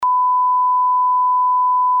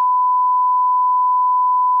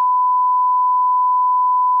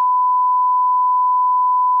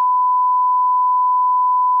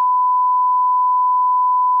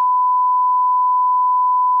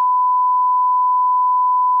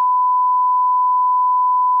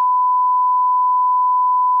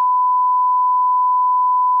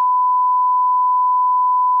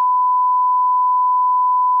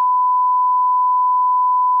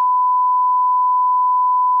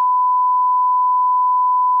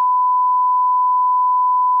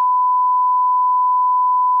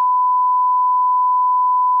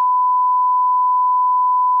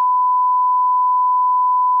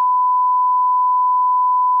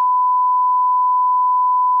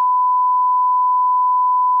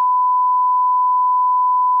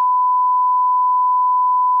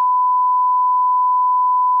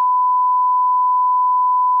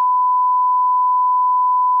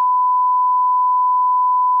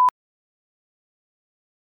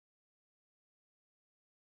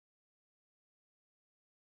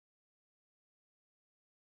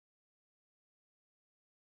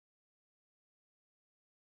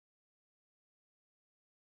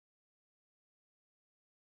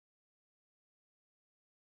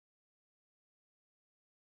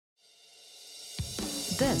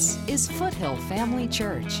This is Foothill Family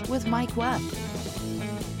Church with Mike Webb.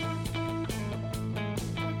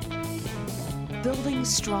 Building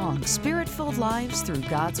strong, spirit-filled lives through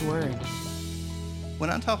God's Word.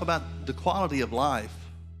 When I talk about the quality of life,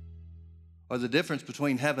 or the difference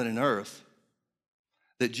between heaven and earth,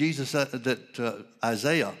 that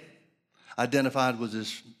Isaiah identified was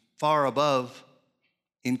as far above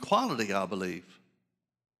in quality, I believe,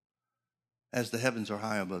 as the heavens are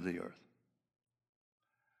high above the earth.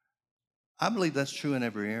 I believe that's true in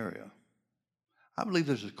every area. I believe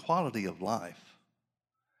there's a quality of life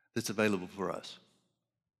that's available for us.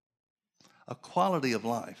 A quality of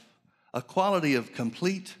life, a quality of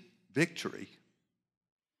complete victory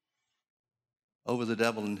over the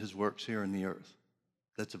devil and his works here in the earth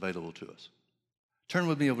that's available to us. Turn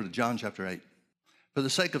with me over to John chapter 8. For the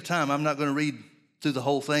sake of time, I'm not going to read through the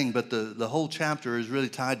whole thing, but the whole chapter is really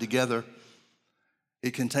tied together.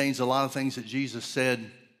 It contains a lot of things that Jesus said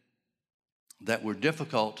that were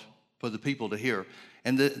difficult for the people to hear.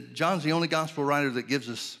 And John's the only gospel writer that gives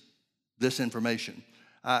us this information.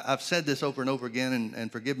 I've said this over and over again,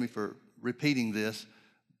 and forgive me for repeating this,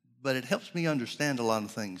 but it helps me understand a lot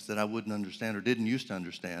of things that I wouldn't understand or didn't used to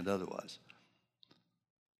understand otherwise.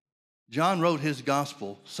 John wrote his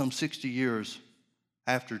gospel some 60 years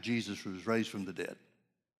after Jesus was raised from the dead.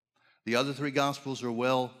 The other three gospels were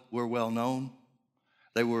well known.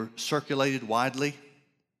 They were circulated widely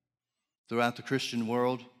throughout the Christian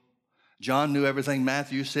world. John knew everything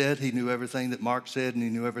Matthew said. He knew everything that Mark said, and he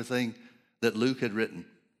knew everything that Luke had written.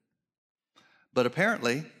 But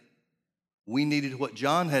apparently, we needed what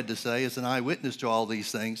John had to say as an eyewitness to all these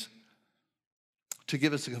things to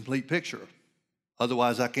give us a complete picture.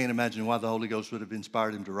 Otherwise, I can't imagine why the Holy Ghost would have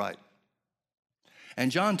inspired him to write. And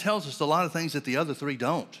John tells us a lot of things that the other three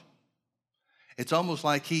don't. It's almost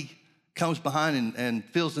like he comes behind and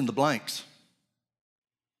fills in the blanks.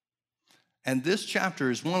 And this chapter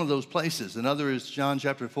is one of those places. Another is John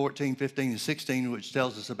chapter 14, 15, and 16, which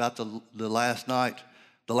tells us about the last night,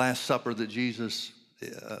 the Last Supper that Jesus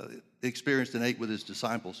experienced and ate with his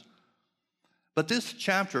disciples. But this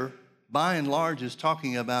chapter, by and large, is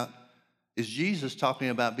Jesus talking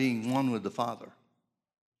about being one with the Father.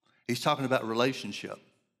 He's talking about relationship.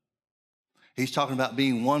 He's talking about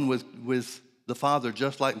being one with the Father,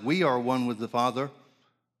 just like we are one with the Father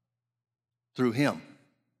through him.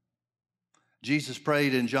 Jesus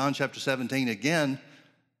prayed in John chapter 17 again,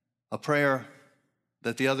 a prayer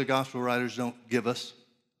that the other gospel writers don't give us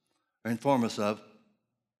or inform us of.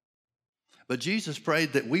 But Jesus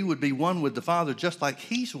prayed that we would be one with the Father just like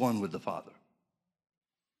he's one with the Father.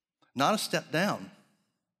 Not a step down.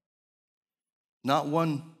 Not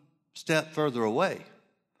one step further away.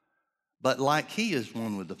 But like he is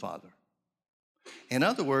one with the Father. In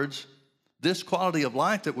other words, this quality of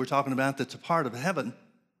life that we're talking about that's a part of heaven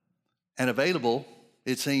and available,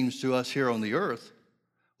 it seems to us here on the earth,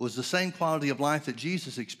 was the same quality of life that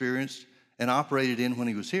Jesus experienced and operated in when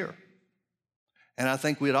he was here. And I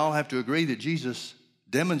think we'd all have to agree that Jesus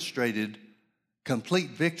demonstrated complete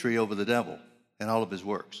victory over the devil and all of his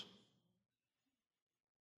works.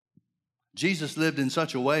 Jesus lived in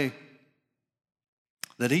such a way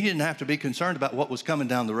that he didn't have to be concerned about what was coming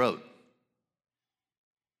down the road.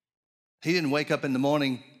 He didn't wake up in the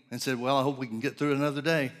morning and said, well, I hope we can get through another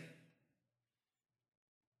day.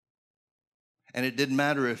 And it didn't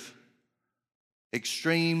matter if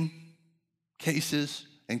extreme cases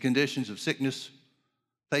and conditions of sickness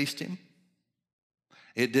faced him.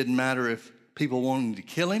 It didn't matter if people wanting to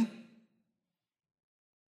kill him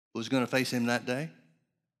was going to face him that day.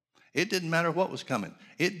 It didn't matter what was coming.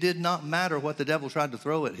 It did not matter what the devil tried to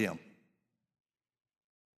throw at him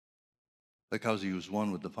because he was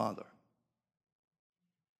one with the Father.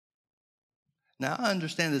 Now, I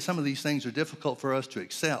understand that some of these things are difficult for us to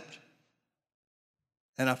accept.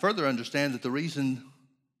 And I further understand that the reason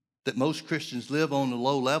that most Christians live on a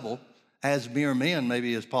low level, as mere men,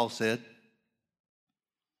 maybe as Paul said,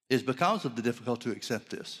 is because of the difficulty to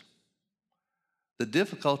accept this. The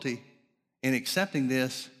difficulty in accepting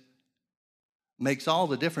this makes all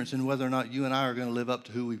the difference in whether or not you and I are going to live up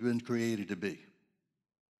to who we've been created to be.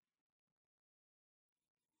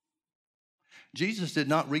 Jesus did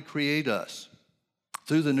not recreate us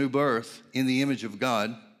through the new birth in the image of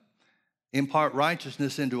God, impart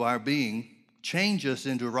righteousness into our being, change us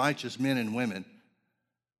into righteous men and women,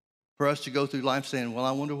 for us to go through life saying, well,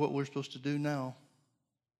 I wonder what we're supposed to do now.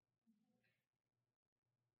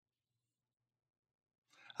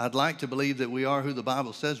 I'd like to believe that we are who the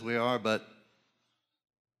Bible says we are, but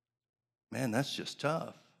man, that's just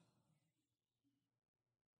tough.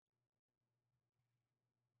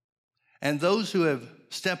 And those who have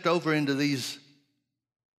stepped over into these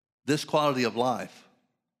this quality of life,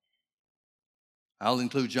 I'll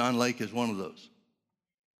include John Lake as one of those,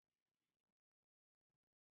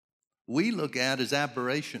 we look at as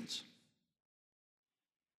aberrations.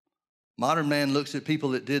 Modern man looks at people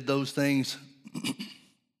that did those things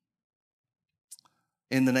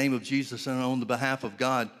in the name of Jesus and on the behalf of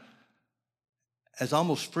God as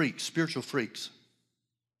almost freaks, spiritual freaks.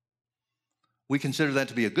 We consider that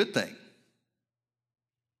to be a good thing.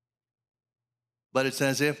 But it's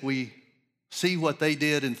as if we see what they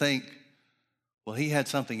did and think, well, he had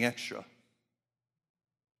something extra.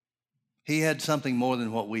 He had something more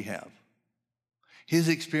than what we have. His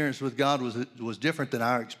experience with God was different than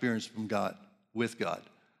our experience from God, with God.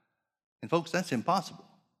 And folks, that's impossible.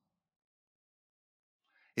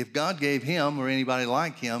 If God gave him or anybody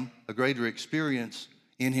like him a greater experience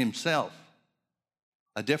in himself,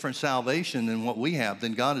 a different salvation than what we have,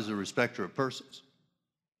 then God is a respecter of persons,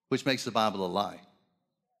 which makes the Bible a lie.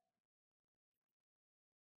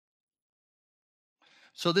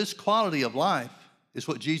 So this quality of life is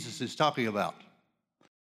what Jesus is talking about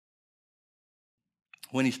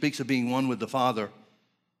when he speaks of being one with the Father.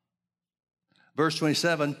 Verse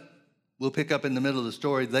 27, we'll pick up in the middle of the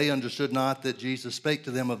story. They understood not that Jesus spake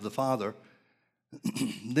to them of the Father.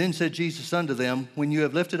 Then said Jesus unto them, when you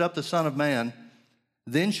have lifted up the Son of Man,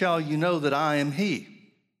 then shall you know that I am he.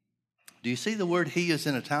 Do you see the word he is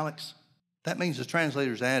in italics? That means the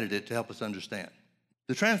translators added it to help us understand.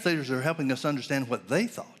 The translators are helping us understand what they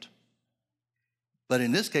thought. But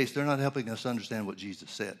in this case, they're not helping us understand what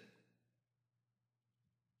Jesus said.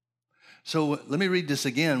 So let me read this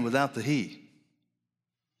again without the he.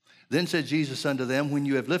 Then said Jesus unto them, when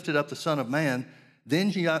you have lifted up the Son of Man,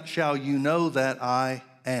 then shall you know that I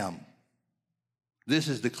am. This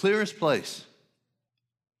is the clearest place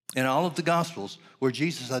in all of the Gospels where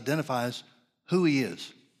Jesus identifies who he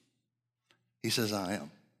is. He says, I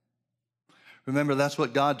am. Remember, that's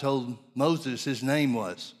what God told Moses his name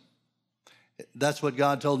was. That's what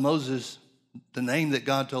God told Moses, the name that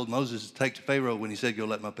God told Moses to take to Pharaoh when he said, go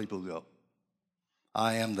let my people go.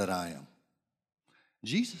 I am that I am.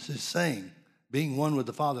 Jesus is saying, being one with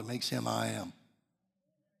the Father makes him I am.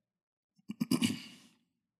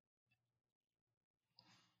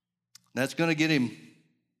 That's going to get him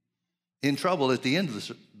in trouble at the end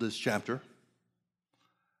of this chapter.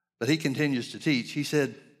 But he continues to teach. He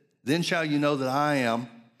said, then shall you know that I am,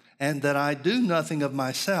 and that I do nothing of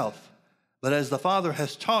myself, but as the Father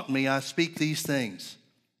has taught me, I speak these things.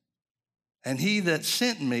 And he that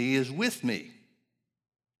sent me is with me.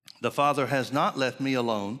 The Father has not left me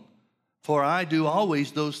alone, for I do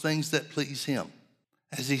always those things that please him.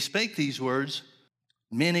 As he spake these words,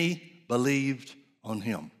 many believed on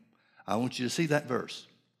him. I want you to see that verse.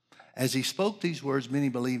 As he spoke these words, many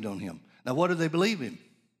believed on him. Now, what do they believe him?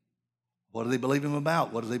 What do they believe him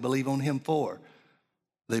about? What do they believe on him for?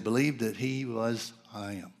 They believed that he was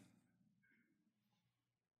I am.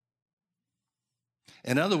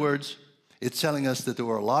 In other words, it's telling us that there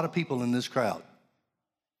were a lot of people in this crowd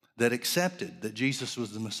that accepted that Jesus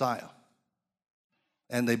was the Messiah,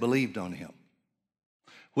 and they believed on him,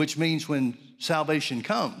 which means when salvation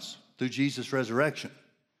comes through Jesus' resurrection,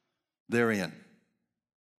 they're in.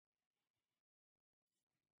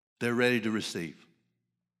 They're ready to receive.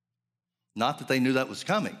 Not that they knew that was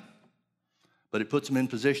coming, but it puts them in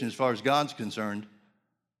position as far as God's concerned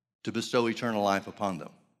to bestow eternal life upon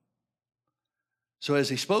them. So as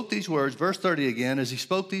he spoke these words, verse 30 again, as he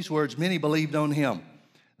spoke these words, many believed on him.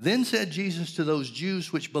 Then said Jesus to those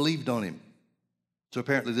Jews which believed on him. So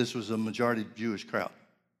apparently this was a majority Jewish crowd.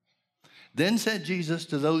 Then said Jesus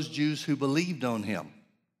to those Jews who believed on him,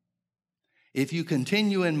 if you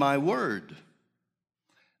continue in my word,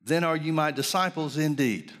 then are you my disciples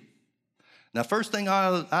indeed. Now, first thing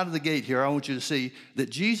out of the gate here, I want you to see that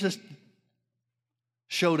Jesus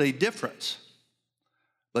showed a difference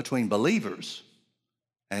between believers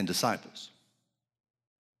and disciples.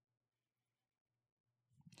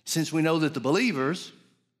 Since we know that the believers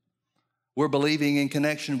were believing in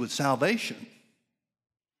connection with salvation,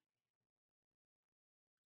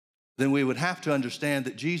 then we would have to understand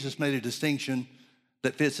that Jesus made a distinction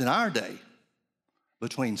that fits in our day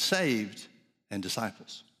between saved and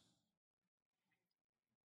disciples.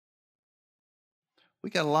 We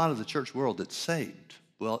got a lot of the church world that's saved.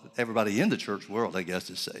 Well, everybody in the church world, I guess,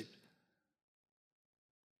 is saved.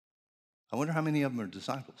 I wonder how many of them are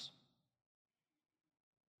disciples.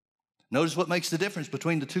 Notice what makes the difference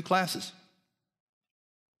between the two classes.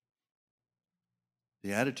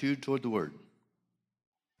 The attitude toward the word.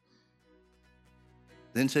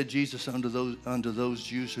 Then said Jesus unto those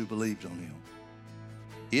Jews who believed on him,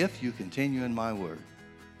 if you continue in my word,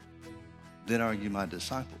 then are you my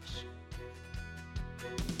disciples.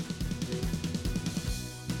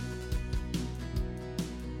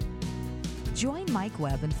 Join Mike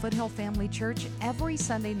Webb and Foothill Family Church every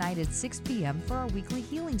Sunday night at 6 p.m. for our weekly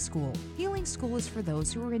Healing School. Healing School is for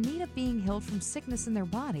those who are in need of being healed from sickness in their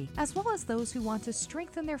body, as well as those who want to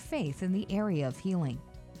strengthen their faith in the area of healing.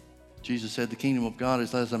 Jesus said the kingdom of God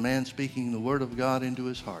is as a man speaking the word of God into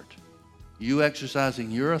his heart. You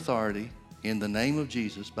exercising your authority in the name of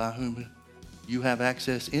Jesus, by whom you have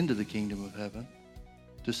access into the kingdom of heaven,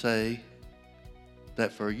 to say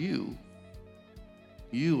that for you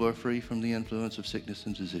are free from the influence of sickness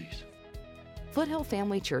and disease. Foothill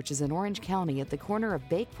Family Church is in Orange County at the corner of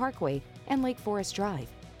Bake Parkway and Lake Forest Drive,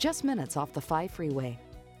 just minutes off the 5 freeway.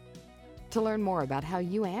 To learn more about how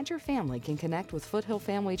you and your family can connect with Foothill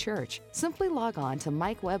Family Church, simply log on to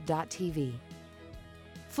mikewebb.tv.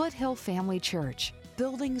 Foothill Family Church,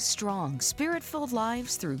 building strong, spirit-filled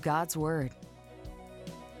lives through God's Word.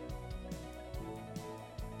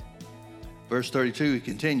 Verse 32, he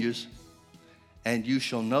continues, and you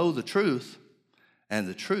shall know the truth, and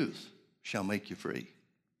the truth shall make you free.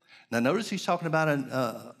 Now notice he's talking about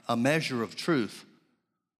a measure of truth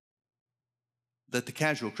that the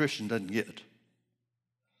casual Christian doesn't get.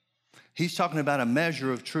 He's talking about a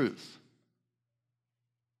measure of truth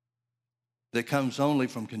that comes only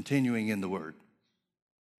from continuing in the Word.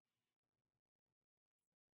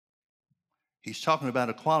 He's talking about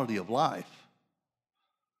a quality of life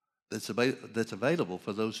that's available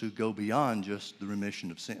for those who go beyond just the remission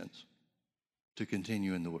of sins to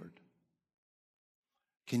continue in the Word.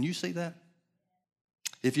 Can you see that?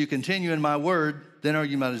 If you continue in my word, then are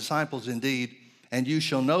you my disciples indeed, and you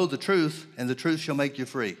shall know the truth, and the truth shall make you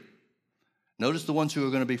free. Notice the ones who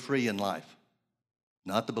are going to be free in life,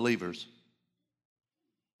 not the believers,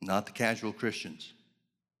 not the casual Christians,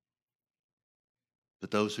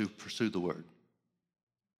 but those who pursue the word.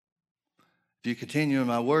 If you continue in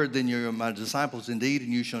my word, then you're my disciples indeed,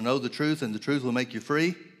 and you shall know the truth, and the truth will make you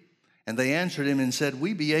free. And they answered him and said,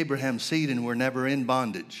 we be Abraham's seed, and were never in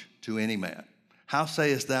bondage to any man. How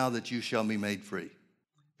sayest thou that you shall be made free?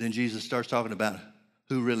 Then Jesus starts talking about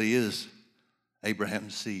who really is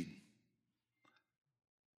Abraham's seed.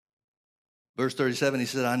 Verse 37, he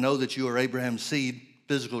said, I know that you are Abraham's seed,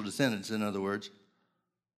 physical descendants, in other words,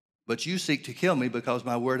 but you seek to kill me because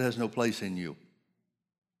my word has no place in you.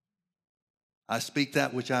 I speak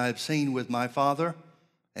that which I have seen with my father,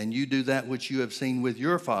 and you do that which you have seen with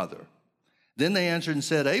your father. Then they answered and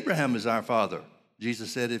said, Abraham is our father.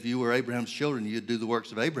 Jesus said, if you were Abraham's children, you'd do the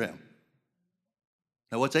works of Abraham.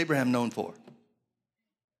 Now, what's Abraham known for?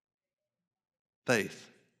 Faith.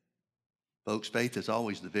 Folks, faith is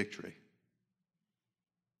always the victory.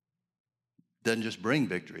 Doesn't just bring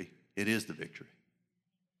victory, it is the victory.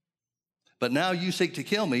 But now you seek to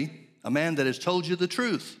kill me, a man that has told you the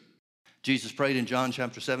truth. Jesus prayed in John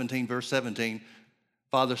chapter 17, verse 17,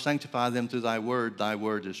 Father, sanctify them through thy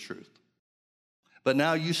word is truth. But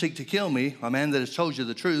now you seek to kill me, a man that has told you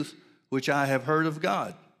the truth, which I have heard of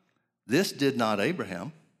God. This did not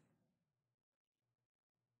Abraham.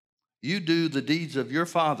 You do the deeds of your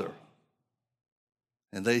father.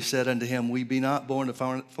 And they said unto him, we be not born of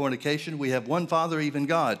fornication. We have one Father, even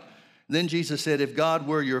God. Then Jesus said, if God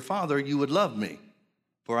were your Father, you would love me.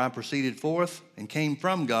 For I proceeded forth and came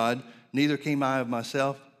from God. Neither came I of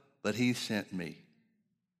myself, but he sent me.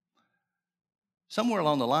 Somewhere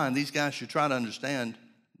along the line, these guys should try to understand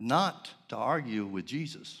not to argue with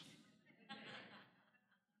Jesus.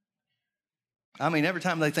 I mean, every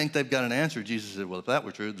time they think they've got an answer, Jesus said, well, if that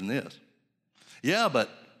were true, then this. Yeah, but,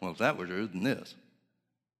 well, if that were true, then this.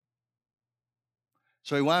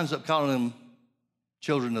 So he winds up calling them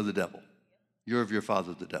children of the devil. You're of your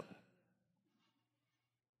father, the devil.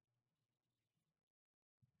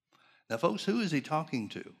 Now, folks, who is he talking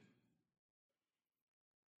to?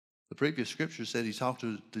 The previous scripture said he talked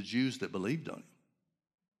to the Jews that believed on him.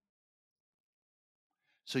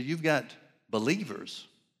 So you've got believers,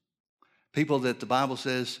 people that the Bible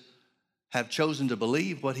says have chosen to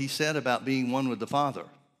believe what he said about being one with the Father,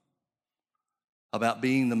 about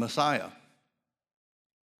being the Messiah,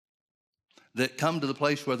 that come to the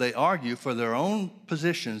place where they argue for their own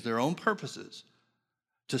positions, their own purposes,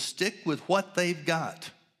 to stick with what they've got.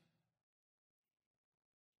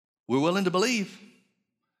 We're willing to believe.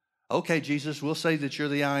 Okay, Jesus, we'll say that you're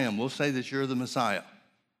the I am. We'll say that you're the Messiah.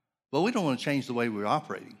 But we don't want to change the way we're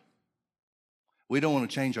operating. We don't want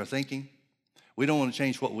to change our thinking. We don't want to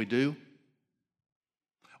change what we do.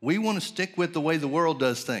 We want to stick with the way the world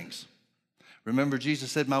does things. Remember, Jesus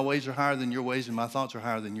said, my ways are higher than your ways and my thoughts are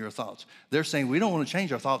higher than your thoughts. They're saying we don't want to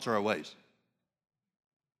change our thoughts or our ways.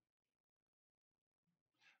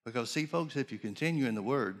 Because, see, folks, if you continue in the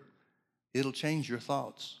Word, it'll change your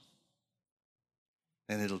thoughts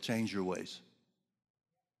and it'll change your ways.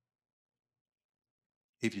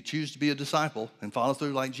 If you choose to be a disciple and follow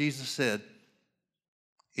through like Jesus said,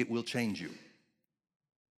 it will change you.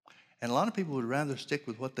 And a lot of people would rather stick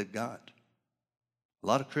with what they've got. A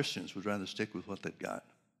lot of Christians would rather stick with what they've got.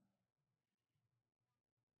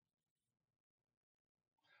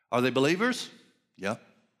 Are they believers? Yeah.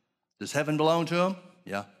 Does heaven belong to them?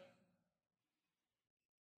 Yeah.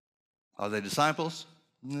 Are they disciples?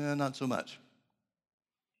 No, not so much.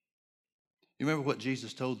 You remember what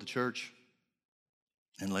Jesus told the church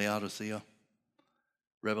in Laodicea?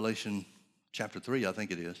 Revelation chapter 3, I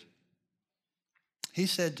think it is. He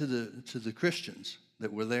said to the Christians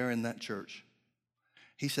that were there in that church,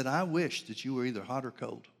 he said, I wish that you were either hot or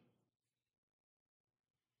cold.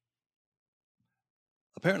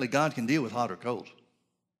 Apparently, God can deal with hot or cold.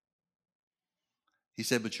 He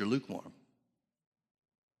said, but you're lukewarm.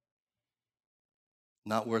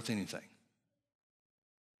 Not worth anything.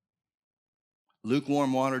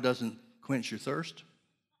 Lukewarm water doesn't quench your thirst.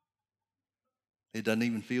 It doesn't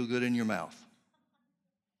even feel good in your mouth.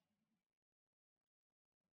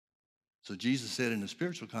 So Jesus said in the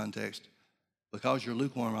spiritual context, because you're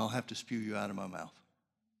lukewarm, I'll have to spew you out of my mouth.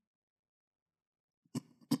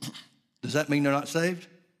 Does that mean they're not saved?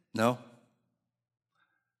 No.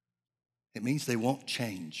 It means they won't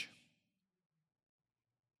change.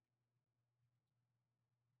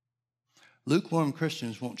 Lukewarm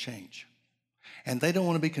Christians won't change. And they don't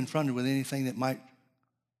want to be confronted with anything that might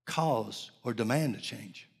cause or demand a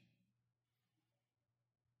change.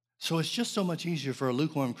 So it's just so much easier for a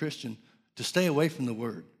lukewarm Christian to stay away from the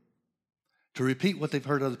Word, to repeat what they've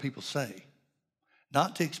heard other people say,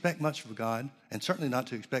 not to expect much of God, and certainly not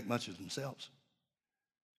to expect much of themselves.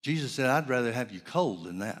 Jesus said, I'd rather have you cold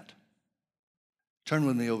than that. Turn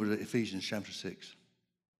with me over to Ephesians chapter 6.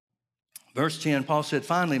 Verse 10, Paul said,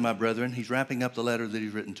 finally, my brethren, he's wrapping up the letter that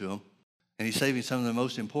he's written to them, and he's saving some of the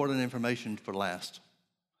most important information for last.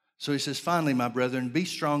 So he says, finally, my brethren, be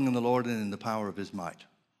strong in the Lord and in the power of his might.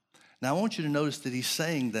 Now, I want you to notice that he's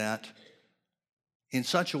saying that in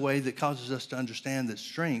such a way that causes us to understand that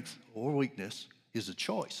strength or weakness is a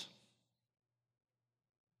choice.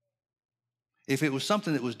 If it was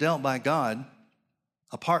something that was dealt by God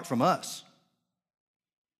apart from us,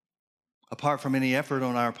 apart from any effort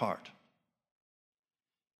on our part,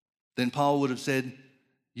 then Paul would have said,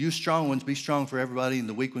 you strong ones, be strong for everybody, and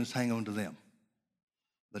the weak ones, hang on to them.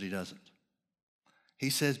 But he doesn't. He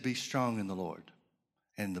says, be strong in the Lord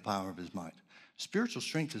and in the power of his might. Spiritual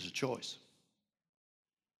strength is a choice.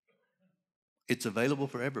 It's available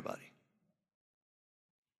for everybody.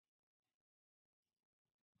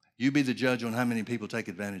 You be the judge on how many people take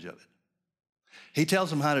advantage of it. He tells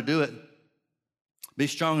them how to do it. Be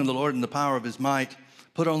strong in the Lord and the power of his might.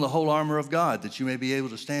 Put on the whole armor of God, that you may be able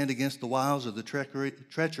to stand against the wiles of the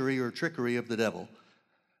treachery or trickery of the devil.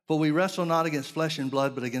 For we wrestle not against flesh and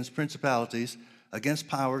blood, but against principalities, against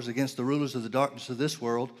powers, against the rulers of the darkness of this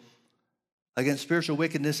world, against spiritual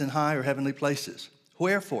wickedness in high or heavenly places.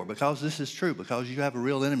 Wherefore, because this is true, because you have a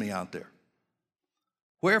real enemy out there.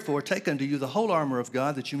 Wherefore, take unto you the whole armor of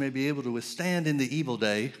God, that you may be able to withstand in the evil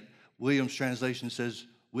day. Williams' translation says,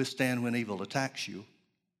 withstand when evil attacks you.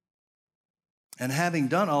 And having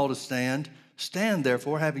done all to stand, stand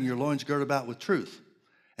therefore, having your loins girt about with truth,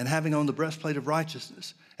 and having on the breastplate of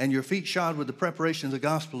righteousness, and your feet shod with the preparation of the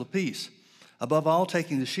gospel of peace. Above all,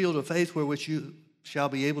 taking the shield of faith, wherewith you shall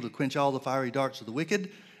be able to quench all the fiery darts of the wicked,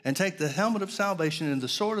 and take the helmet of salvation and the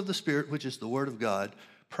sword of the Spirit, which is the word of God,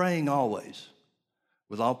 praying always,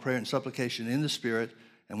 with all prayer and supplication in the Spirit,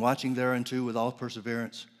 and watching thereunto with all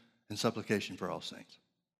perseverance and supplication for all saints.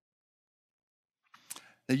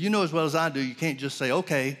 Now, you know as well as I do, you can't just say,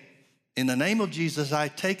 okay, in the name of Jesus, I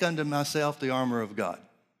take unto myself the armor of God.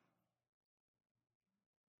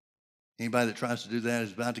 Anybody that tries to do that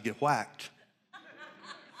is about to get whacked.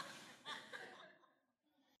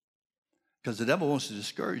 Because the devil wants to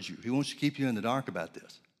discourage you. He wants to keep you in the dark about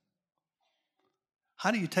this.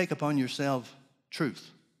 How do you take upon yourself truth?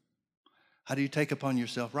 How do you take upon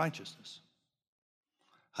yourself righteousness?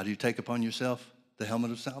 How do you take upon yourself the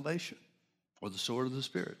helmet of salvation or the sword of the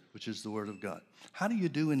Spirit, which is the word of God? How do you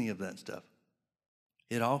do any of that stuff?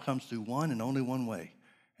 It all comes through one and only one way,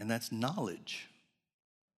 and that's knowledge.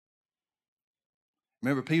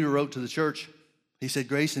 Remember, Peter wrote to the church, he said,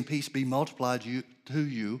 grace and peace be multiplied to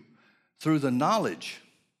you through the knowledge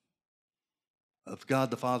of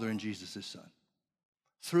God the Father and Jesus his Son.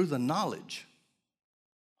 Through the knowledge.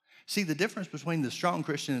 See, the difference between the strong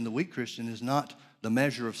Christian and the weak Christian is not the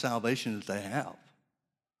measure of salvation that they have.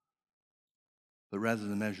 but rather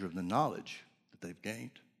the measure of the knowledge that they've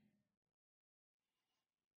gained.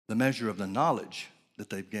 The measure of the knowledge that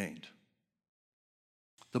they've gained.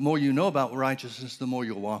 The more you know about righteousness, the more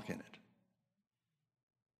you'll walk in it.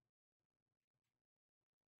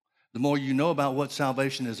 The more you know about what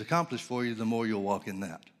salvation has accomplished for you, the more you'll walk in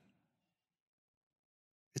that.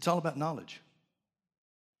 It's all about knowledge.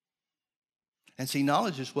 And see,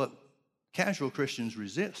 knowledge is what casual Christians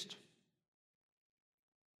resist.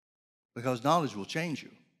 Because knowledge will change you.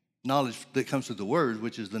 Knowledge that comes through the Word,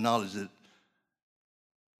 which is the knowledge that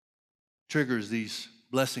triggers these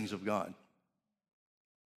blessings of God.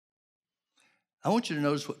 I want you to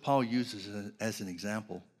notice what Paul uses as an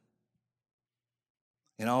example.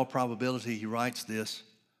 In all probability, he writes this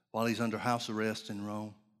while he's under house arrest in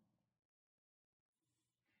Rome.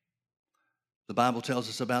 The Bible tells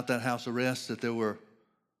us about that house arrest that there were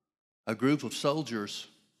a group of soldiers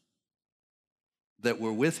that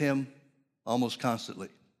were with him almost constantly.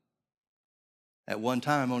 At one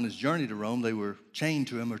time on his journey to Rome, they were chained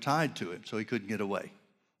to him or tied to him so he couldn't get away.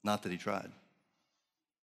 Not that he tried.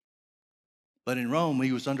 But in Rome,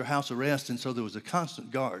 he was under house arrest, and so there was a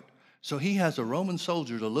constant guard. So he has a Roman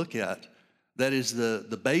soldier to look at that is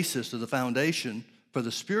the basis or the foundation for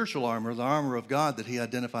the spiritual armor, the armor of God that he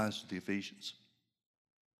identifies with the Ephesians.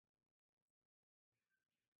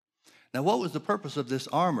 Now, what was the purpose of this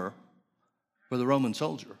armor for the Roman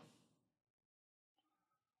soldier?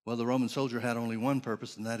 Well, the Roman soldier had only one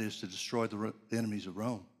purpose, and that is to destroy the enemies of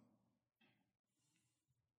Rome.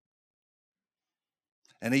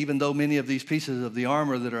 And even though many of these pieces of the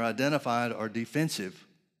armor that are identified are defensive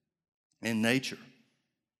in nature,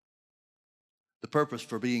 the purpose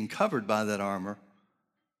for being covered by that armor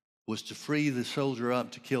was to free the soldier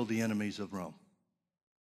up to kill the enemies of Rome.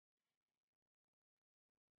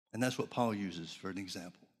 And that's what Paul uses for an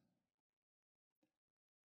example.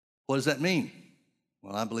 What does that mean?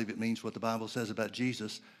 Well, I believe it means what the Bible says about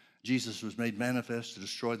Jesus. Jesus was made manifest to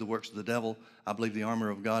destroy the works of the devil. I believe the armor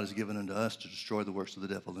of God is given unto us to destroy the works of the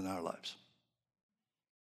devil in our lives.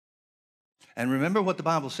 And remember what the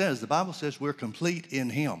Bible says. The Bible says we're complete in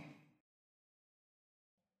him.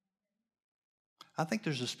 I think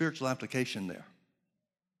there's a spiritual application there.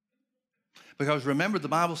 Because remember, the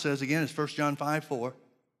Bible says, again, it's 1 John 5:4,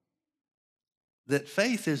 that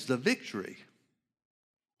faith is the victory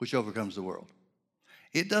which overcomes the world.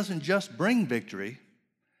 It doesn't just bring victory,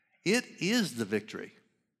 it is the victory.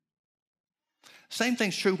 Same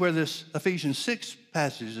thing's true where this Ephesians 6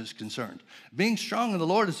 passage is concerned. Being strong in the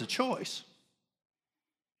Lord is a choice.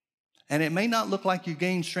 And it may not look like you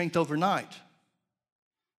gain strength overnight,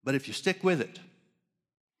 but if you stick with it,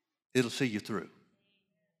 it'll see you through.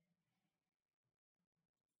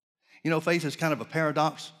 You know, faith is kind of a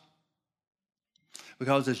paradox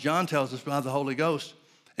because, as John tells us by the Holy Ghost,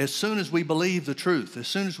 as soon as we believe the truth, as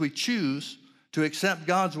soon as we choose to accept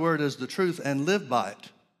God's word as the truth and live by it,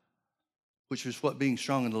 which is what being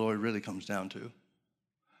strong in the Lord really comes down to,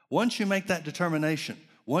 once you make that determination,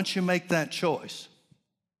 once you make that choice,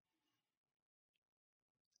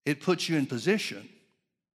 it puts you in position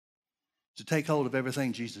to take hold of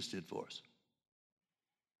everything Jesus did for us.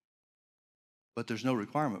 But there's no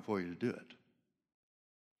requirement for you to do it.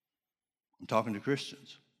 I'm talking to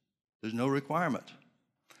Christians. There's no requirement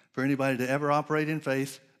for anybody to ever operate in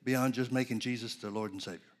faith beyond just making Jesus their Lord and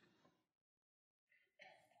Savior.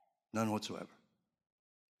 None whatsoever.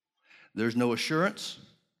 There's no assurance.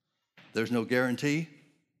 There's no guarantee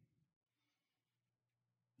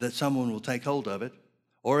that someone will take hold of it.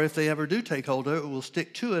 Or if they ever do take hold of it, will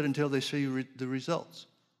stick to it until they see the results.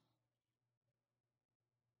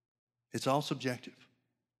 It's all subjective.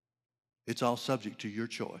 It's all subject to your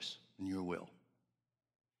choice and your will.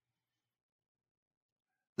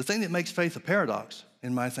 The thing that makes faith a paradox,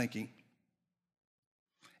 in my thinking,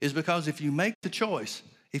 is because if you make the choice,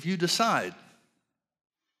 if you decide,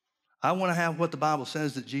 I want to have what the Bible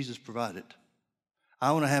says that Jesus provided.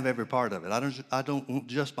 I want to have every part of it. I don't want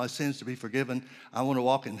just my sins to be forgiven. I want to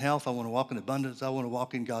walk in health. I want to walk in abundance. I want to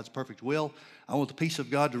walk in God's perfect will. I want the peace of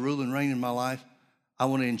God to rule and reign in my life. I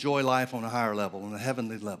want to enjoy life on a higher level, on a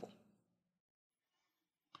heavenly level.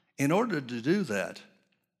 In order to do that,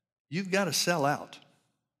 you've got to sell out.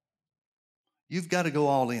 You've got to go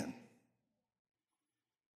all in.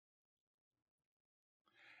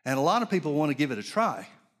 And a lot of people want to give it a try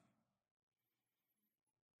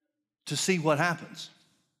to see what happens.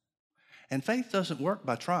 And faith doesn't work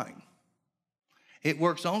by trying. It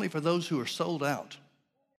works only for those who are sold out.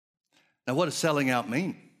 Now, what does selling out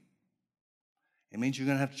mean? It means you're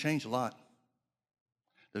going to have to change a lot.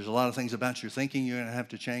 There's a lot of things about your thinking you're going to have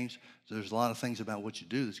to change. There's a lot of things about what you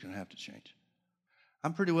do that's going to have to change.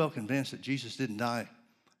 I'm pretty well convinced that Jesus didn't die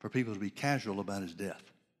for people to be casual about his death.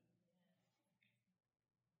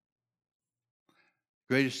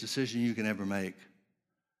 Greatest decision you can ever make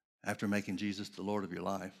after making Jesus the Lord of your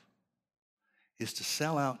life is to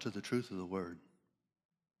sell out to the truth of the Word.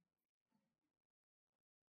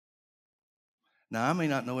 Now, I may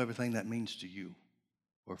not know everything that means to you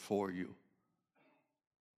or for you,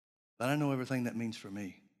 but I know everything that means for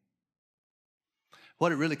me.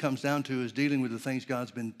 What it really comes down to is dealing with the things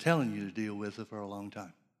God's been telling you to deal with for a long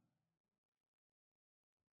time.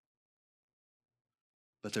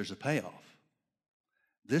 But there's a payoff.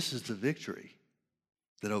 This is the victory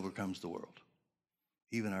that overcomes the world,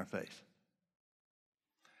 even our faith.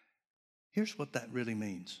 Here's what that really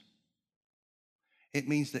means. It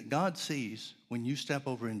means that God sees when you step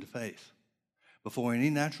over into faith, before any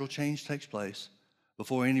natural change takes place,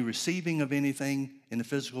 before any receiving of anything in the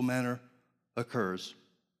physical manner occurs,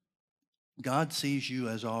 God sees you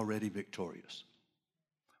as already victorious.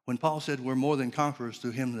 When Paul said we're more than conquerors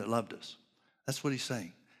through him that loved us, that's what he's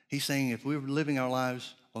saying. He's saying if we're living our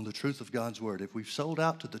lives on the truth of God's word, if we've sold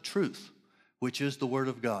out to the truth, which is the word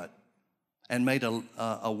of God, and made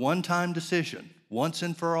a one-time decision, once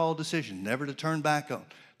and for all decision, never to turn back on,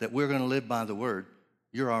 that we're going to live by the word,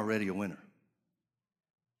 you're already a winner.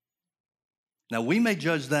 Now, we may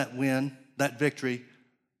judge that win, that victory,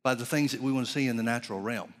 by the things that we want to see in the natural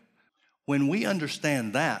realm. When we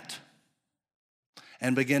understand that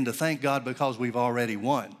and begin to thank God because we've already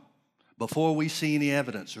won, before we see any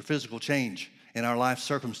evidence or physical change in our life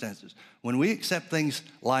circumstances, when we accept things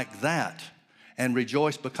like that and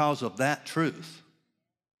rejoice because of that truth,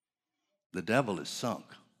 the devil is sunk.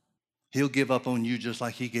 He'll give up on you just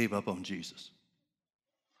like he gave up on Jesus.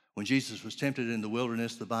 When Jesus was tempted in the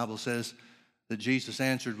wilderness, the Bible says that Jesus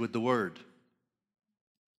answered with the word,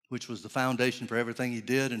 which was the foundation for everything he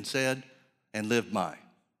did and said and lived by.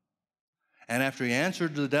 And after he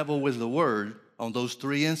answered the devil with the word on those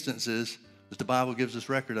three instances that the Bible gives us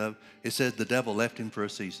record of, it says the devil left him for a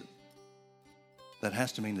season. That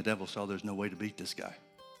has to mean the devil saw there's no way to beat this guy.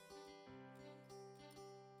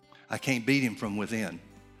 I can't beat him from within.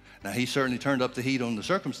 Now, he certainly turned up the heat on the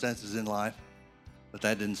circumstances in life, but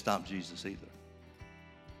that didn't stop Jesus either.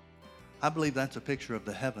 I believe that's a picture of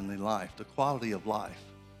the heavenly life, the quality of life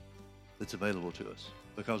that's available to us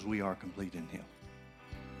because we are complete in him.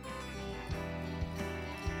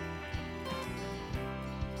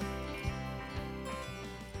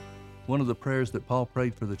 One of the prayers that Paul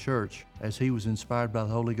prayed for the church as he was inspired by the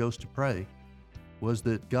Holy Ghost to pray was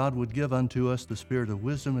that God would give unto us the spirit of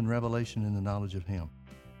wisdom and revelation in the knowledge of him.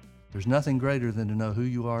 There's nothing greater than to know who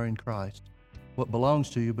you are in Christ, what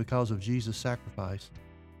belongs to you because of Jesus' sacrifice,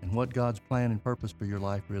 and what God's plan and purpose for your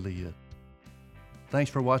life really is. Thanks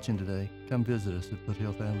for watching today. Come visit us at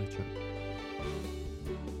Foothill Family Church.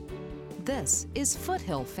 This is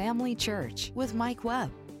Foothill Family Church with Mike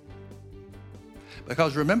Webb.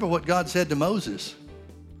 Because remember what God said to Moses,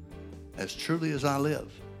 as truly as I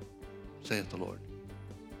live, saith the Lord,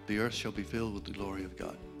 the earth shall be filled with the glory of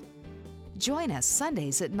God. Join us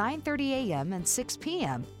Sundays at 9:30 a.m. and 6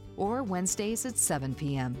 p.m. or Wednesdays at 7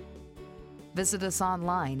 p.m. Visit us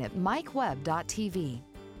online at mikewebb.tv.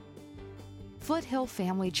 Foothill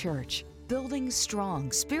Family Church, building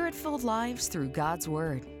strong, spirit-filled lives through God's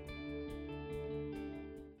Word.